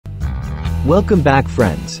Welcome back,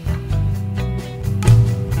 friends.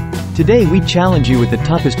 Today we challenge you with the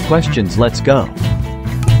toughest questions. Let's go.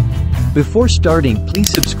 Before starting,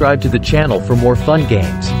 please subscribe to the channel for more fun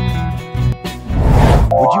games.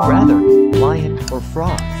 Would you rather lion or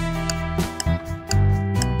frog?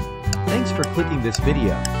 Thanks for clicking this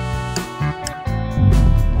video.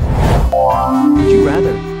 Would you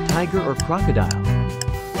rather tiger or crocodile?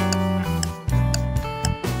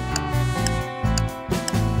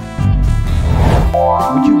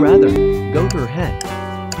 Would you rather goat or hen?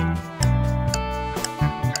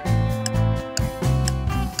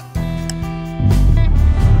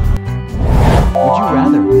 Would you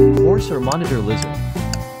rather horse or monitor lizard?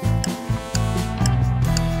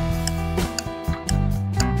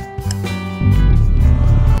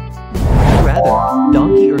 Would you rather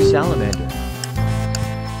donkey or salamander?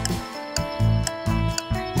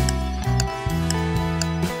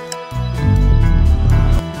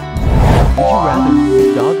 Would you rather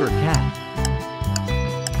dog or cat?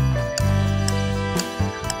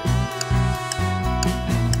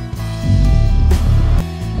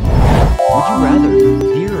 Would you rather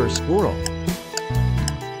deer or squirrel?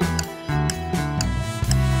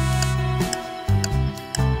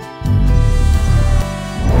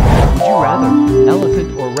 Would you rather elephant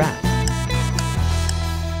or rat?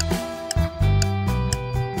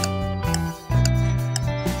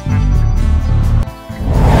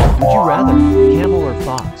 Would you rather camel or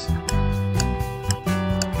fox?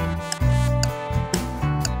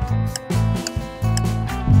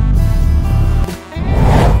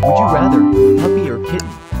 Would you rather puppy or kitten?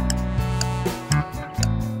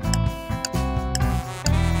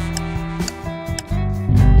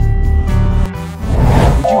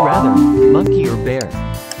 Would you rather monkey or bear?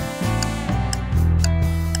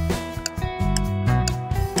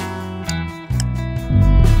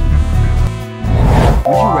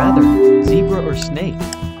 Would you rather zebra or snake?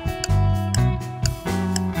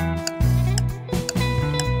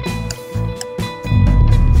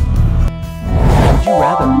 Would you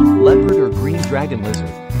rather leopard or green dragon lizard?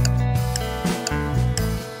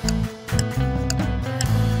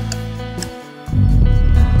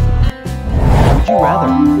 Would you rather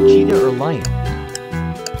cheetah or lion?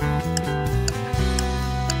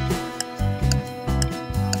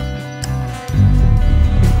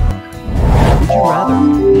 Would you rather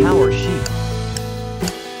cow or sheep?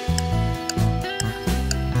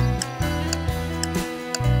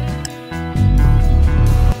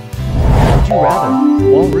 Would you rather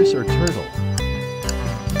walrus or turtle?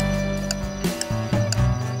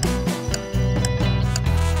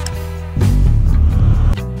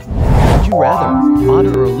 Would you rather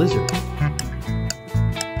otter or lizard?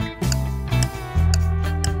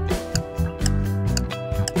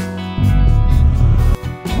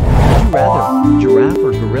 Would you rather giraffe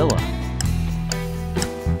or gorilla?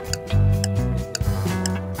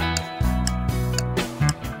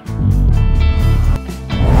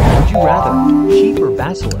 Would you rather sheep or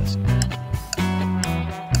basilisk?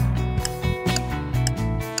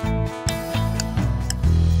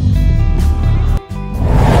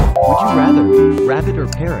 Would you rather rabbit or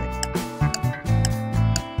parrot?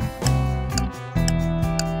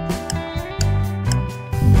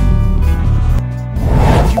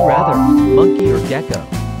 Would you rather monkey or gecko?